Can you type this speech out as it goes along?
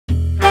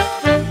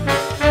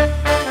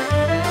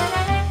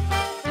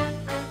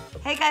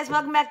guys,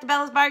 welcome back to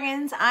Bella's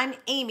Bargains. I'm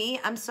Amy.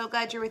 I'm so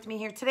glad you're with me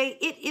here today.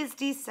 It is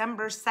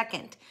December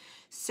 2nd.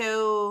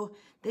 So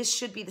this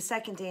should be the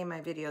second day in my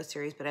video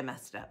series, but I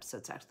messed it up. So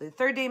it's actually the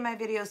third day in my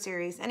video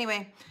series.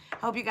 Anyway,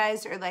 hope you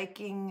guys are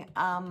liking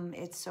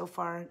it so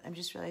far. I'm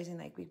just realizing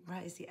like we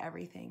probably see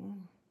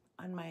everything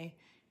on my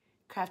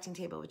crafting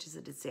table, which is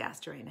a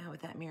disaster right now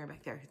with that mirror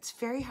back there. It's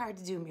very hard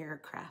to do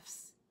mirror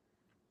crafts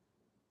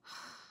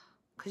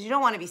because you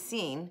don't want to be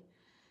seen.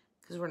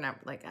 Because we're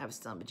not, like, I was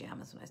still in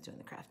pajamas when I was doing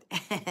the craft.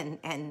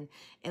 and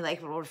it,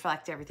 like, will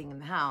reflect everything in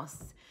the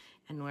house.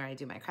 And where I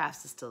do my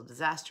crafts is still a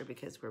disaster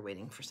because we're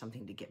waiting for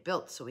something to get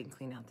built so we can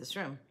clean out this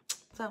room.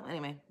 So,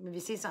 anyway, if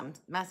you see something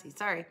messy,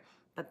 sorry.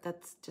 But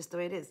that's just the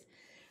way it is.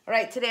 All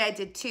right, today I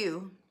did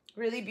two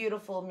really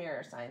beautiful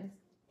mirror signs.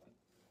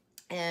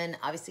 And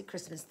obviously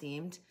Christmas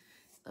themed.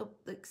 Oh,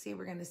 look, see,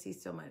 we're going to see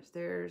so much.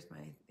 There's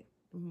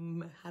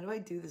my, how do I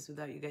do this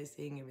without you guys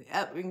seeing everything?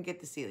 Oh, we can get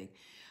the ceiling.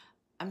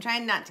 I'm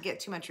trying not to get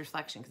too much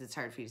reflection because it's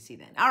hard for you to see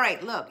then. All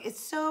right, look, it's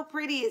so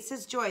pretty. It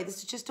says joy. This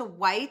is just a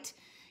white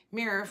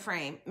mirror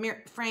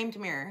framed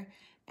mirror.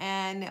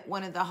 And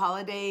one of the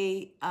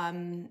holiday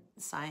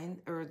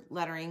sign or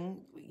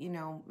lettering, you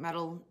know,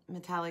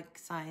 metallic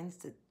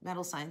signs,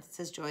 metal signs, it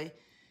says joy,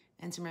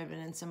 and some ribbon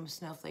and some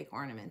snowflake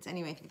ornaments.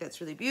 Anyway, I think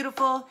that's really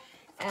beautiful.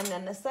 And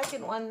then the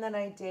second one that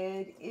I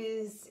did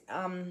is,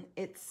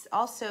 it's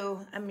also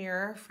a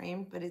mirror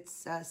framed, but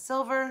it's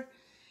silver.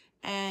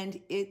 And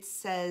it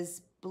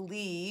says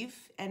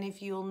believe, and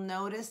if you'll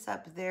notice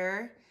up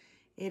there,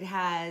 it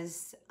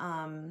has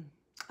a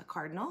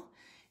cardinal.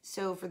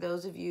 So for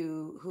those of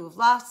you who have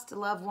lost a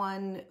loved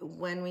one,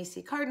 when we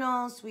see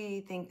cardinals, we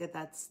think that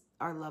that's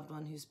our loved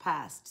one who's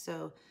passed.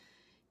 So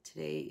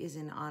today is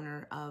in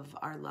honor of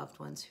our loved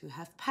ones who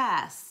have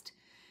passed.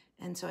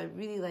 And so I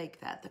really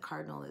like that, the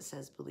cardinal that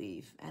says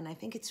believe. And I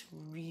think it's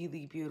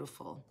really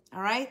beautiful.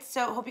 All right,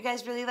 so hope you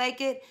guys really like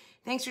it.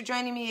 Thanks for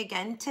joining me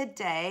again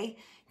today.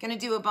 Gonna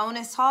do a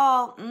bonus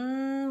haul.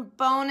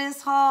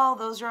 Bonus haul,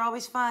 those are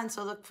always fun,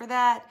 so look for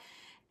that.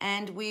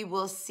 And we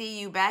will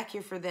see you back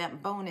here for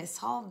that bonus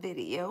haul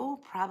video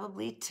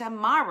probably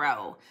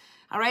tomorrow.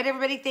 All right,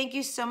 everybody, thank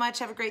you so much.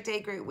 Have a great day,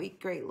 great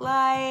week, great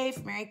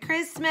life. Merry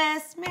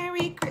Christmas,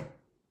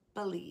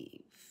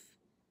 believe.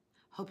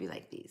 Hope you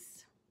like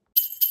these.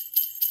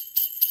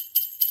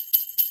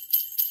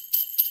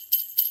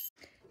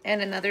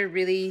 And another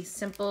really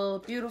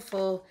simple,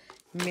 beautiful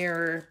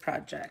mirror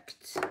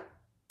project.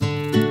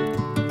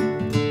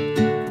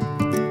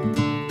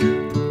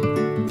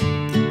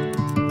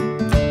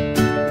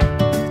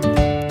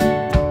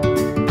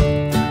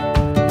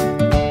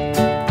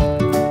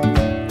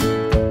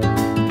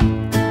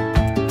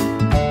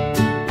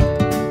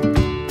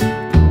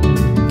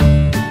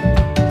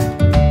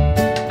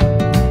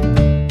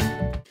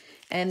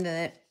 And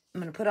I'm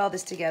going to put all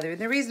this together.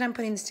 The reason I'm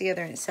putting this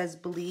together, and it says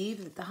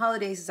believe, that the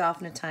holidays is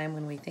often a time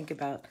when we think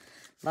about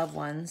loved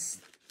ones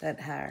that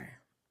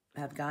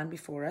have gone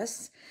before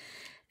us.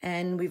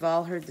 And we've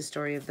all heard the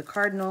story of the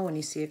cardinal. When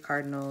you see a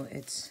cardinal,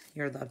 it's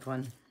your loved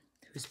one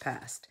who's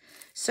passed.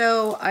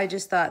 So I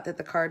just thought that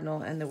the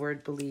cardinal and the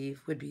word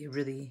believe would be a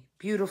really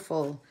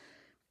beautiful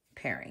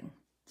pairing.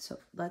 So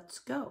let's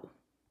go.